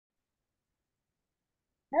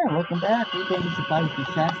Yeah, welcome back. We're going to survive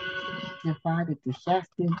the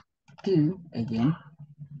disaster 2 again.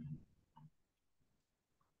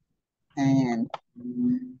 And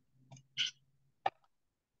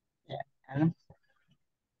yeah, Adam,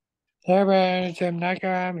 Hey everybody, Tim Necker,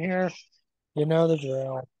 I'm here. You know the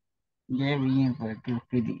drill. yeah, we in for a good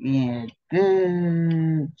video. Yeah,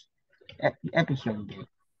 good episode there.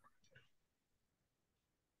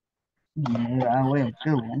 Yeah, I will a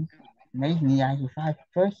good one. Lately, I survived the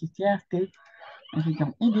first disaster, and since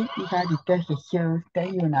I'm in it, decided to test the shows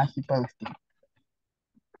that you're not supposed to.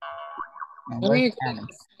 And Let where's me Adam?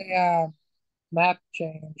 the map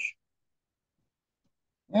change.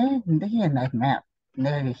 Yeah, this is a nice map.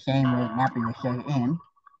 They're the same map we were showing in.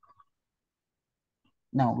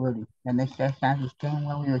 No, really. And this just sounds the same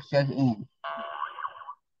one we were showing in.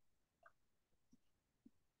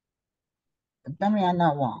 But tell me I'm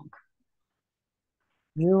not wrong.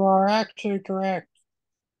 You are actually correct.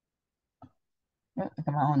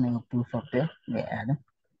 Come on, little proof up there. Yeah, Adam.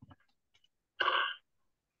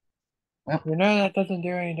 Well, You know that doesn't do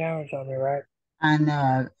any damage on me, right? I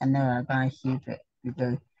know, I gotta shoot it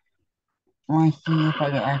because I want to see if I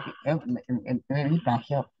can actually release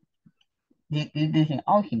myself. This is an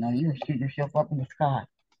ocean, now you shoot yourself up in the sky.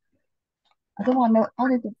 I don't want no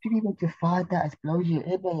other people to find that explosion.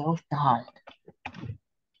 Everybody else died.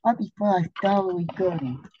 Right before I started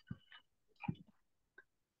recording,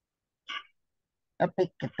 a big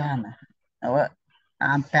katana. Now what?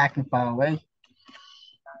 I'm packing far away.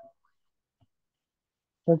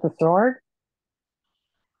 With the sword?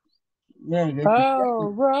 Yeah, this is Oh,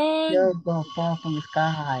 run! still gonna fall from the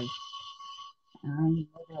sky. Um,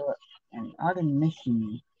 and other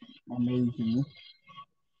mission amazing.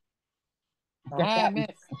 Except Ah, I that one.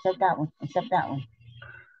 missed. Except that one. Except that one.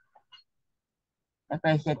 Like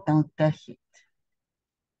I said, don't touch it.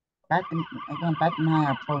 Back to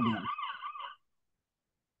my podium.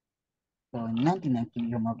 So nothing can kill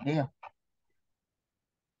him up there.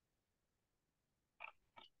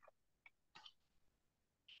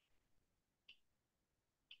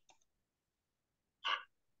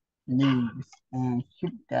 Leaves and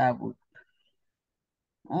shoot that wood.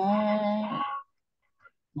 And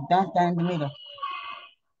don't stand in the middle.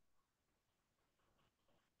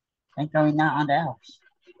 And going out on the house.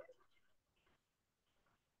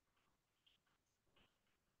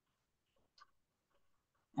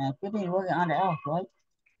 And putting working on the house, right?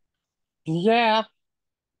 Yeah.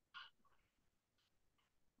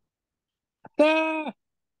 Ah!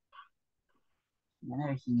 I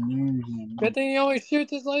never seen using. Good thing you only shoot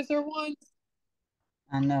this laser once.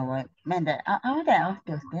 I know what. Man, that house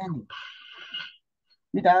still standing.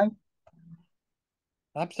 You died?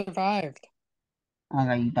 I've survived.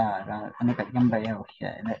 Okay, you died. I think somebody else.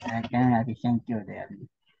 I can't have the same kill there.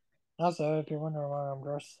 Also, if you're wondering why I'm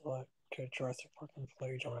dressed like a Jurassic Park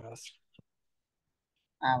employee, don't ask.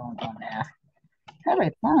 I won't go there.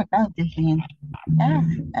 Every time I just saying, ask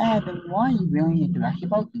Adam why you really need to ask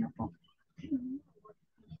about people.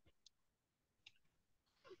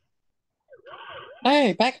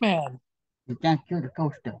 Hey, Pac-Man! You can't kill the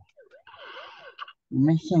ghost though. You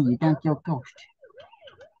make sure you don't kill ghost.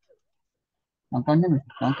 Don't come near me.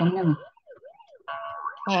 Don't come near me.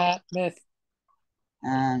 Ah, missed.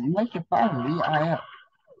 And make your father EIF.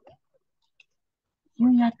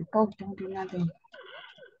 You have the ghost, don't do nothing.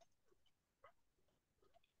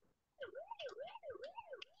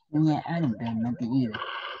 And yeah, Adam done nothing either.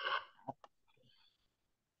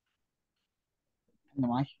 And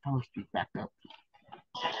I should post it back up.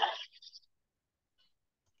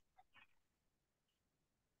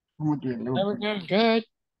 I'm gonna do a little There we bit. go. Good.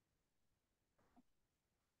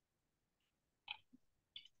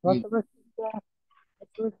 What's Hey, the risk?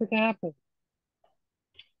 What's the risk that can happen?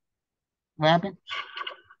 Robin?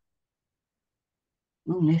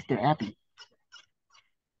 Ooh, Mr. Appy.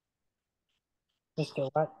 Mr.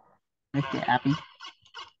 What? Mr. Appy.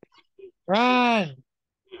 Run!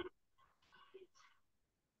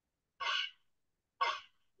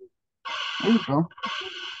 There you go.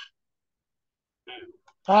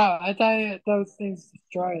 Oh, I thought those things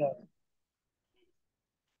destroyed it.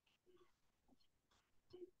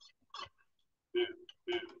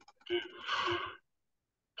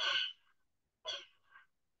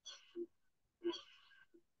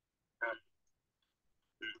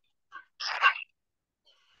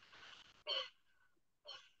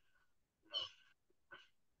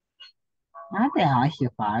 I think I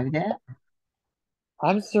survived that.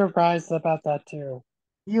 I'm surprised about that too.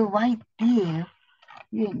 You're right there.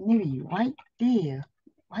 You're nearly right there.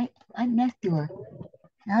 Right next to her.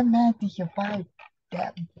 I managed to survive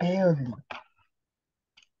that barely.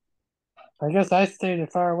 I guess I stayed a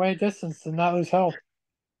far away distance to not lose health.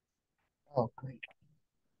 Oh, great.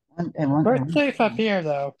 One, We're safe up here,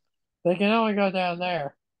 though. They can only go down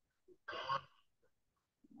there.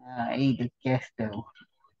 I need to guess though.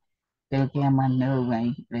 Still game I know when I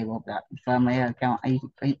used to play Roblox. So my account, I used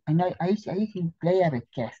to play as a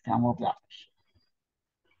guest on Roblox.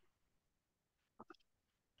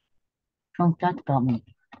 Don't talk about me.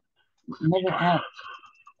 Never out.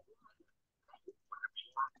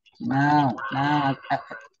 No.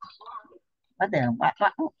 What the,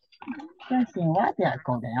 why did I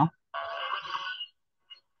go down?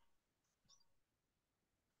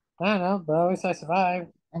 I don't know, but at least I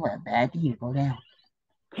survived. That was a bad deal to go down.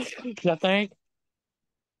 You think?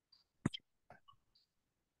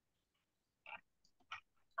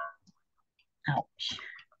 Ouch.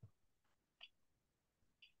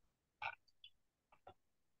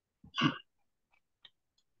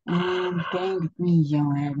 Dang the green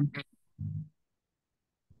zone, Adam.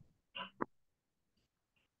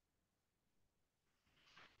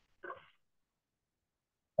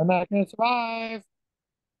 I'm not gonna survive.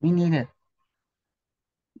 We need a,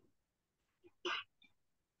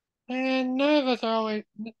 And none of us are always.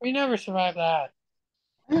 We never survive that.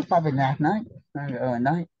 it was probably last night,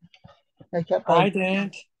 night. I kept I on,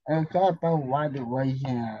 didn't. I kept on why it was,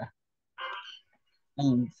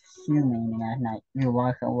 in human last night. We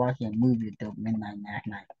were watching a movie till midnight last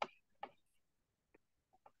night.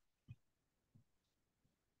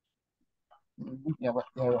 Yeah, what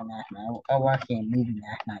they were last night. I watched a movie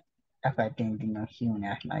last night. That's why I didn't do no shooting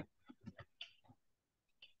last night.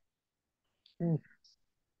 Hmm.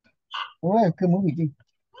 Well, good movie too.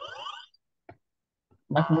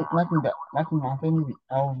 Watching my favorite movie,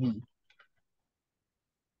 LV.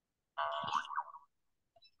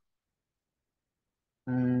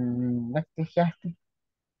 What's the Shasta?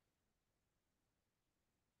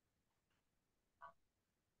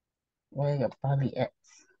 Where you probably X.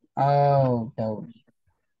 Oh, those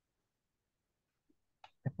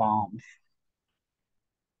the bombs.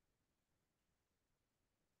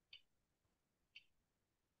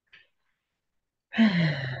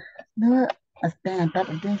 No, I stand on top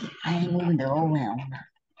of this. I ain't moving the whole round.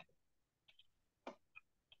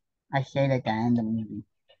 I say that at the end of the movie.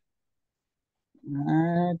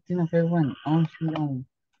 Do my favorite one. On sweet on.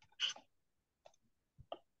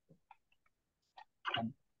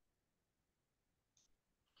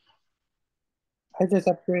 I just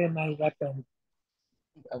upgraded my weapon.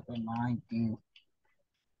 Open mind, dude.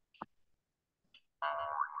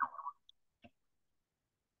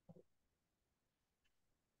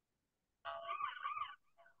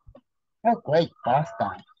 Oh, great. Boss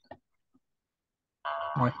time.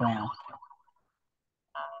 Next round.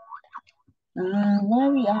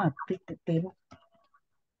 Where we are? Pick the table.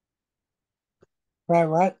 Right,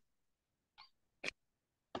 what?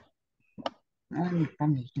 I need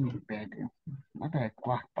something to do better. What a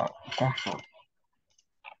guapo.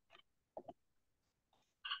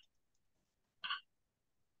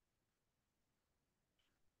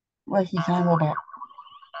 What's he talking about?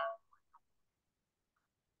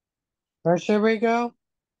 Where should we go?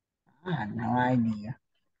 I have no idea.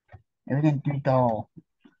 Everything too tall.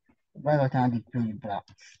 Regular time to 3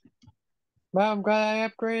 blocks. Well, I'm glad I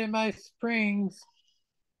upgraded my springs.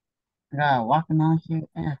 I got walking on here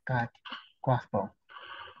and I got crossbow.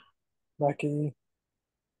 Lucky.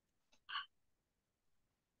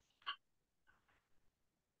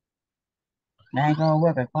 That ain't gonna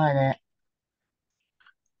work if I that.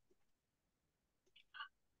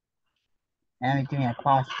 Everything a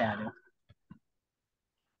cross shadow.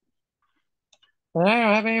 And I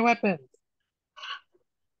don't have any weapons.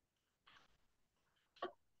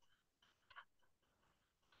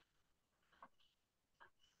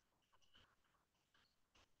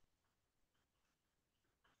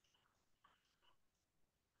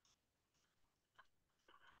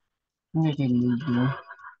 Everything you do.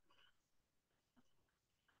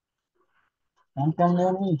 Don't come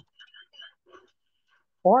near me.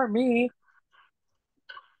 Or me.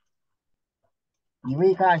 You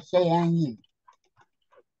really gotta say on you.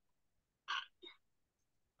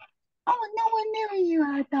 I was nowhere near you,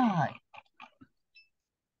 I thought.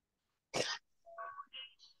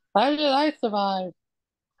 How did I survive?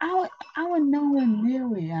 I was nowhere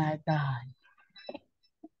near you, I thought.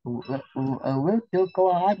 We'll still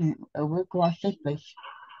go out and we'll go out safely.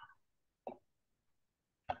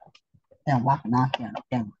 Then walking out here and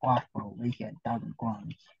then crossbow. We get 1,000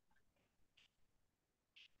 coins.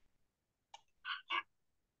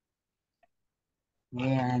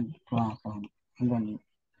 Yeah, and crossbow. I'm gonna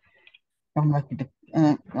I'm like the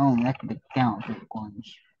like the count of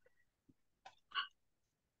coins.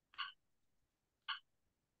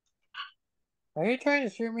 Are you trying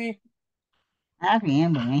to shoot me? I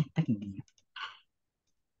am, but I ain't sticking to you.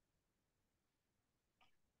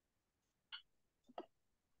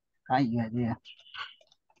 Got you idea.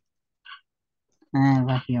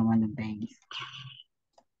 Right here one of the things.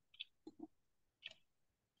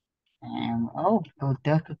 Oh, go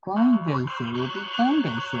duck a coin, they say. It'll be fun,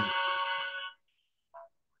 they say.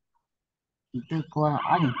 You took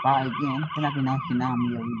I didn't fire again. Then I've been knocking on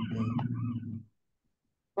me every day.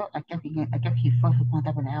 Well, I kept you first on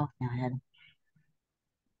top of the house now. I had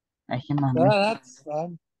that's my Yeah, mission. that's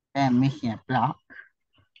fun. That mission block.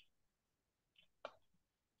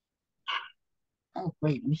 Oh,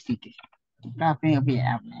 great, we see this. God, it'll be an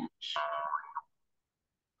avalanche.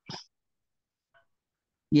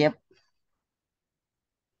 Yep,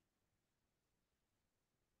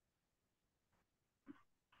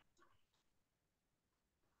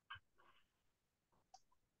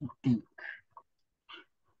 I think.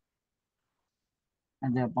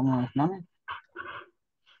 And the bomb was nothing.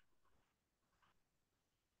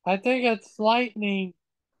 I think it's lightning.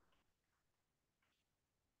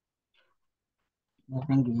 I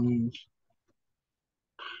think it is.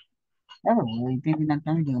 Everywhere, people not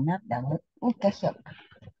trying to do a map that way. Oh, catch up.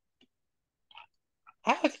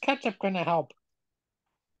 How is ketchup gonna help?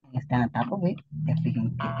 Stand on top of it. If we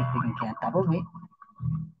can get on top of it.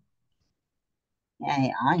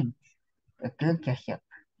 Yeah, I'm a good catch up.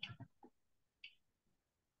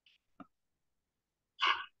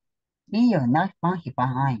 You're not funky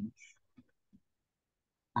behind.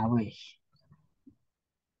 I wish.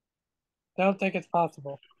 Don't think it's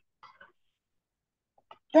possible.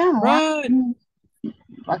 Damn, why? Run!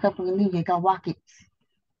 Wake up in the new, you got rockets.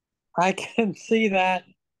 I can see that.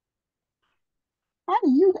 How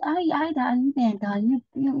do you, you didn't die. You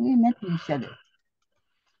meant to shut it.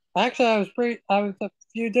 Actually, I was a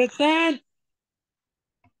few distance.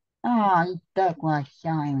 Oh, you duck was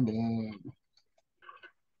shine dead.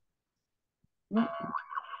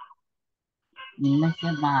 Let's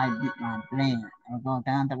get my brain. I'll go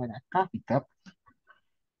down there with a coffee cup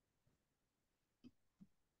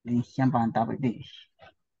and jump on top of this.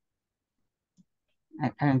 I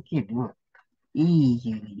can keep work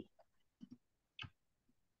easily,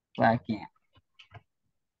 but I can't.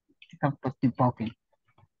 I'm supposed to be broken.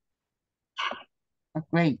 A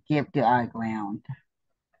great gift to our ground.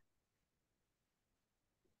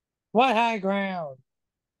 What high ground?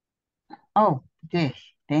 Oh, this.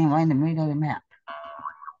 They right in the middle of the map.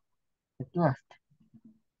 The thrust.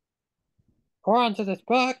 We're onto this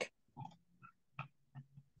book.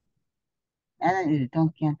 And then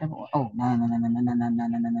don't can't double. Oh, no, no, no, no, no, no, no, no,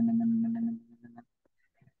 no, no, no, no, no, no, no, no,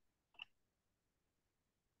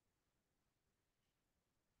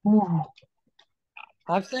 no. Ooh,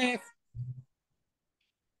 I'm safe.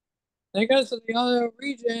 Because of the other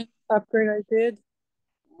region upgrade I did.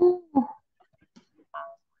 ooh.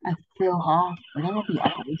 I feel off. But that will be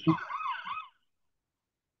operation.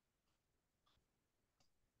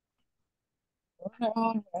 What the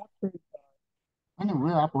hell upgrade? In a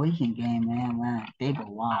real operation game, man, man,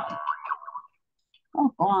 stable wide.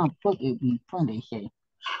 Oh, go on, book it be fun, they say.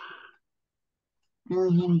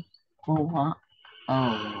 Billion for what?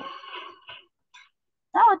 Oh.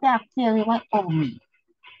 Oh, that theory went over me.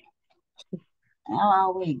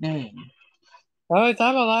 Oh, wait, there. Oh, it's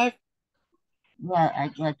I'm alive. Well, I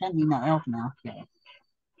can't be no elf now, so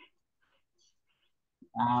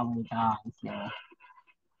I will die, so.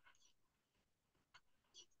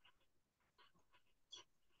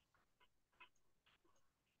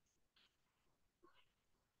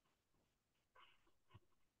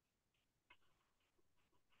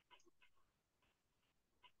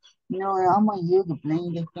 You know, I'm gonna use the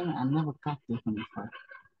playing this thing. I never got this one before.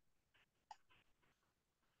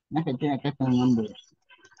 Never did I get the number.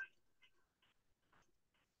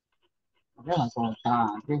 I feel like all the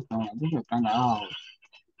time. This is kind of old.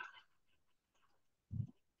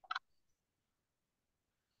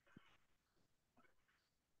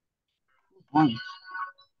 One,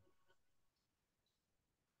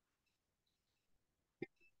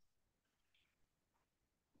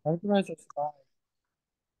 I recognize this guy.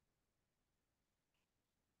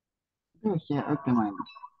 this shit up to my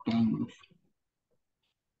games.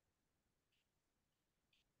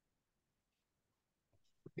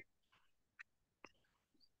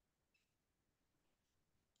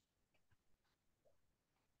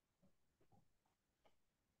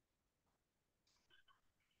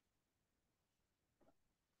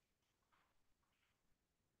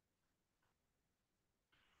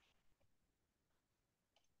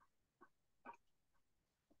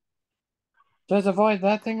 Just avoid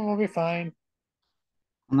that thing and we'll be fine.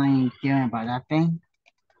 I'm not even caring about that thing.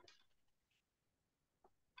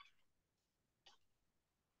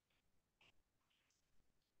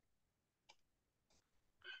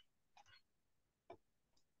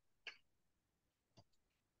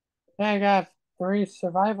 Yeah, I got 3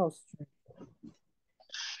 survival streaks.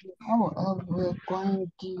 We're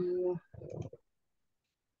going to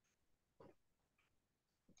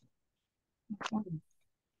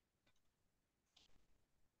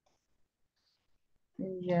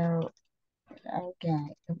figure out can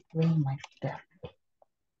upgrade my stuff.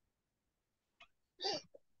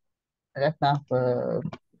 That's not for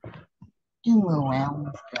 2 more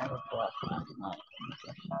rounds. That was what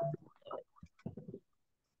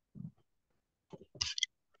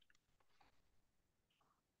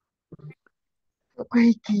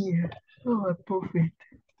great gear. Oh, perfect.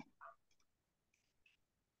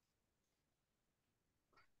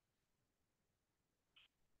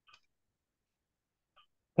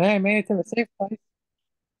 Hey, I made it to the safe place.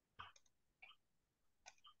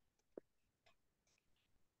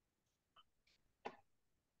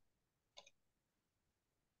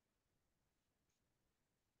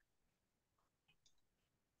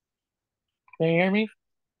 Can you hear me?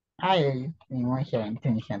 I hear you. You want to share and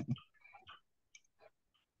tell me something.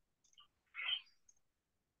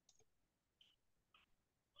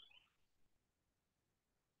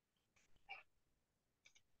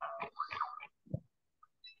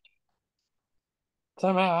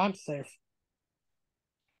 Somehow I'm safe.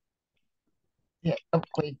 Yeah,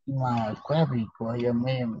 upgrade my gravity for your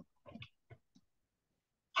man.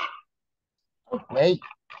 Upgrade.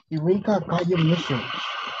 You wake up by your mission.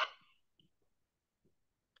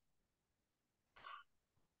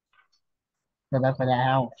 Set up for the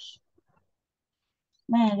house.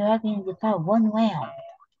 Man, I think you got 1 round.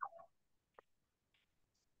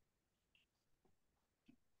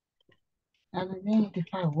 I think you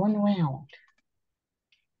got 1 round.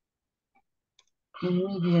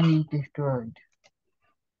 Immediately destroyed.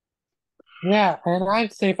 Yeah, and I'm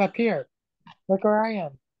safe up here. Look where I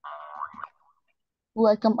am. Who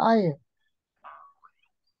I come iron?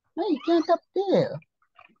 No, you can't up there.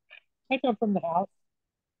 I come from the house.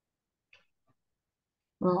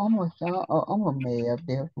 Well, almost made up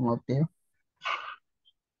there from up there.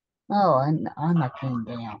 Oh, I'm not came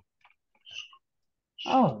down.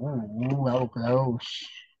 Oh, ooh, that was close.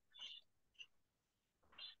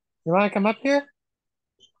 You want to come up here?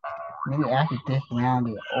 Maybe after this round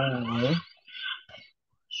is over.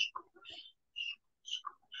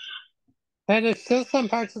 Hey, there's still some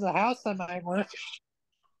parts of the house that might work.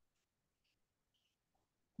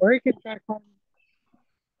 Or you can try climbing.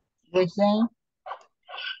 What you saying?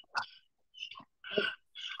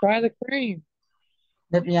 Try the crane.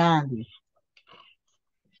 Look behind you.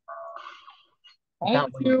 I I got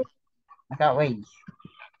did ways. too. I got ways.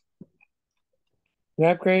 You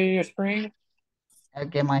upgraded your spring? I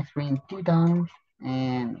get my screen 2 times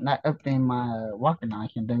and not updating my walking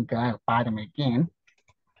icon. Then I buy them again.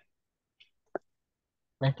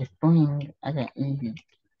 Like a spring, I can easy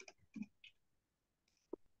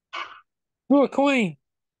Ooh, a coin.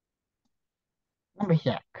 number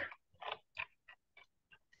shack.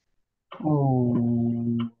 Oh,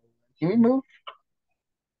 can we move?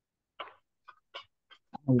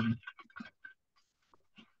 I'm moving.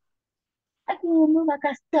 I can't move. I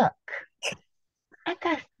got stuck. I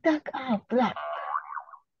got stuck. Oh, block.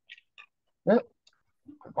 Oh,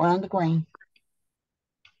 going on the green.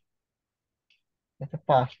 It's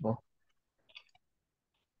possible.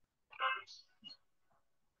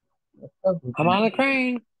 I'm on the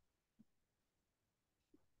crane.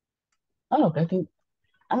 Oh, I think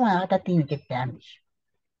I want that thing to get damaged.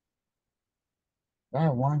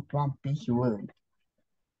 That one from piece of wood.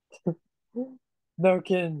 No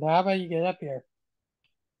kidding. How about you get up here?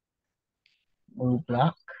 Move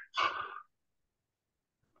block.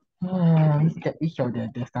 We showed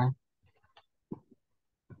that this time.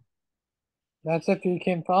 That's if you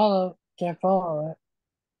can follow. Can't follow it.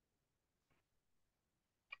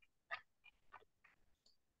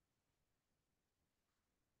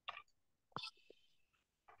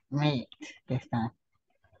 Mate, this time.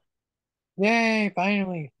 Yay,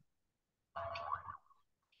 finally.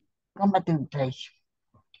 Come back to the place.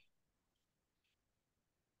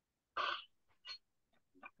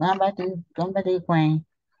 Come back to the plane.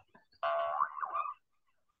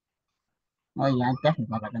 Oh yeah, I'm definitely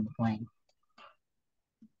going back on the plane.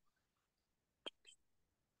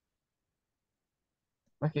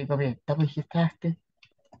 Okay, go ahead. Double shift faster.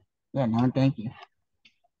 Yeah, no, thank you.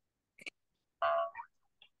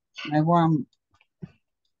 I want,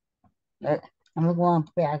 uh, I'm gonna go on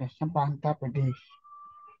back and jump on top of this.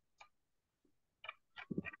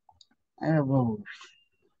 Rules.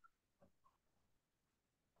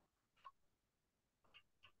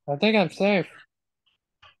 I think I'm safe.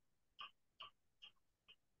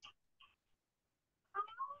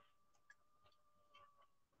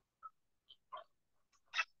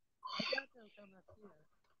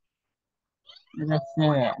 Let's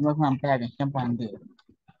say, look on back and jump on there.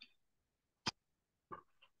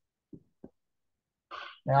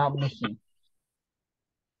 They're all missing.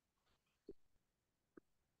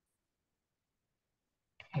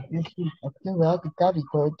 I feel like the got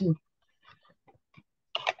go too.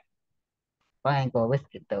 But I ain't gonna risk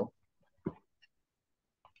it though.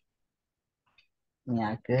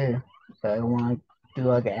 Yeah, good. So I want to do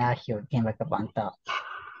like an actual came back up on top.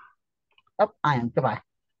 Oh, I am. Goodbye.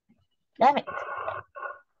 Damn it.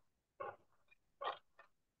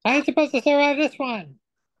 I'm supposed to survive this one.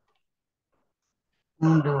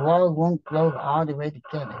 The wall won't close all the way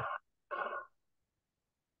together.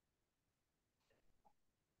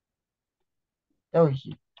 Those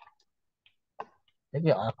you. They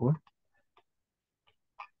get awkward.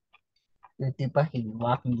 The two buckets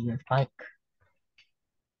walking to the spike.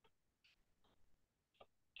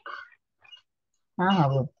 I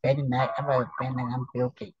have a better night about spending on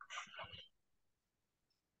Bill Gates.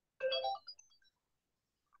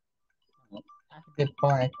 That's a good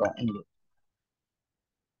point for English.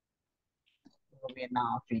 It will be a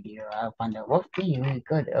now video. I'll find out what video is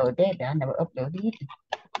good. Oh, that I never uploaded it.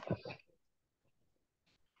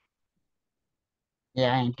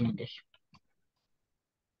 Yeah, I ain't doing this.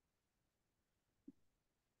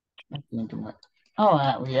 Not doing too much.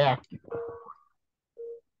 Oh, we have to.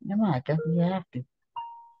 Never mind, I guess we have to.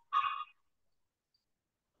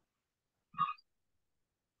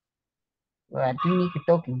 Well, I do need the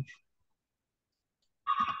tokens.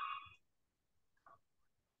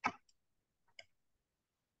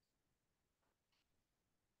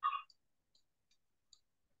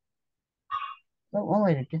 But one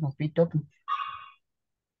way to get some free tokens.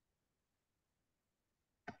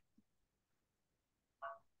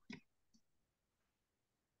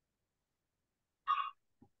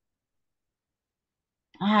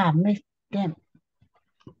 Ah, missed them.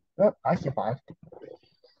 Oh, I survived.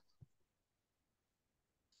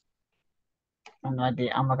 I'm not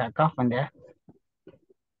the I'm gonna cough in there.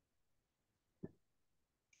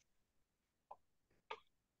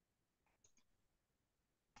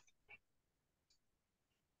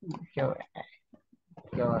 So,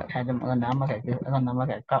 Adam, I'm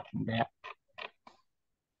gonna cough in there.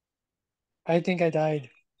 I think I died.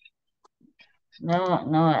 No,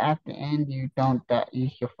 no, at the end you don't you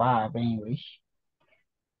survive anyways.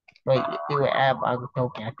 But you will have other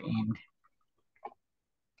token at the end.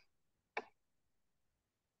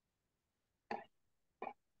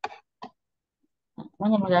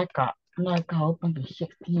 When am I got open to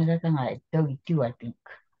 16, I got like 32, I think.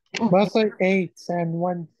 Ooh, Mostly 8s and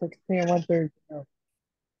 116 and 130. No.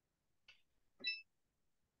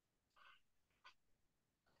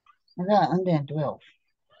 I got 112.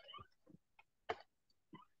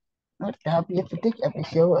 What that'll be it for this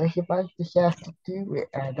episode. I should probably just have to do with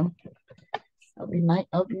Adam. I'll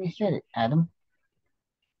be excited, Adam.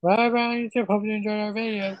 Bye bye, YouTube. Hope you enjoyed our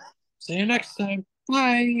video. See you next time.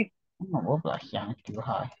 Bye. I'm not roblox sound too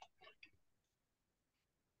high.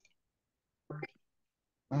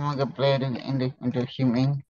 I'm gonna play it in the human.